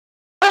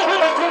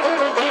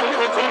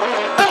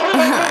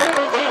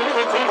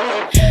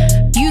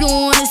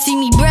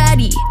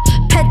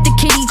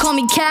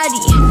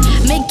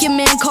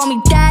call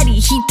me daddy.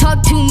 He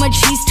talk too much,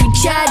 he's too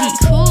chatty.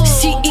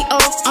 CEO,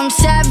 I'm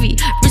savvy.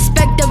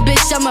 Respect the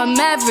bitch, I'm a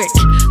maverick.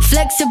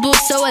 Flexible,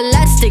 so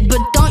elastic,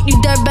 but don't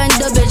you dare bend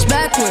the bitch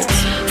backwards.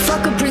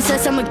 Fuck a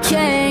princess, I'm a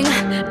king.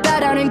 Bow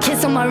down and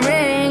kiss on my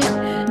ring.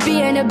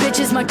 Being a bitch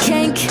is my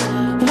kink.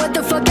 What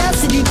the fuck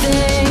else did you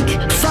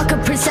think? Fuck a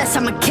princess,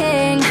 I'm a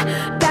king.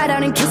 Bow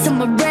down and kiss on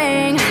my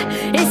ring.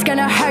 It's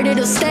gonna hurt,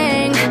 it'll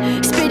sting.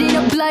 Spitting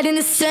up blood in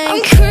the sink.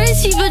 I'm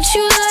crazy, but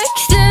you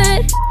like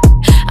that.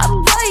 I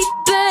bite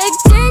back,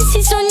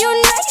 dances on your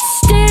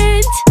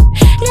nightstand.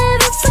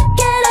 Never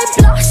forget I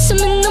blossom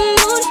in the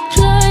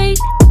moonlight.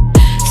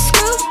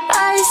 Screw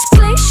eyes,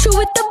 glacier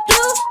with the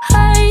blue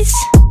eyes.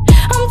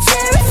 I'm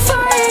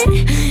terrified.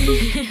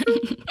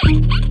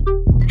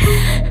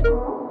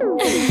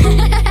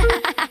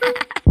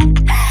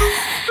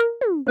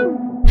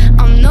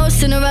 I'm no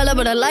Cinderella,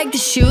 but I like the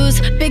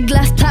shoes. Big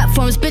glass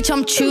platforms, bitch,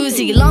 I'm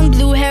choosy. Long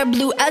blue hair,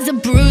 blue as a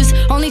bruise.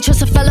 Only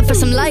trust a fella for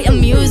some light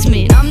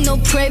amusement. I'm no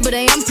prey, but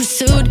I am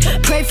pursued.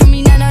 Pray for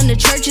me, not on the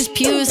church's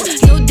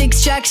pews. No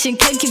distraction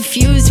can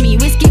confuse me.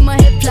 Whiskey in my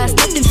hip flask,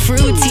 nothing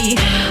fruity.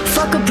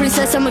 Fuck a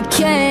princess, I'm a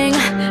king.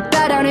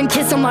 Bow down and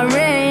kiss on my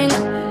ring.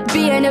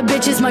 Being a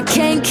bitch is my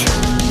kink.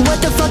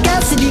 What the fuck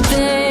else did you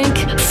think?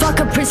 Fuck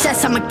a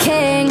princess, I'm a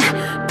king.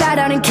 Bow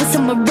down and kiss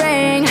on my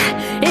ring.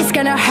 It's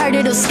gonna hurt,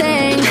 it'll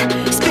sting.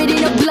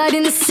 Spitting up blood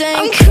in the sink.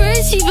 I'm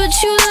crazy, but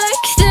you like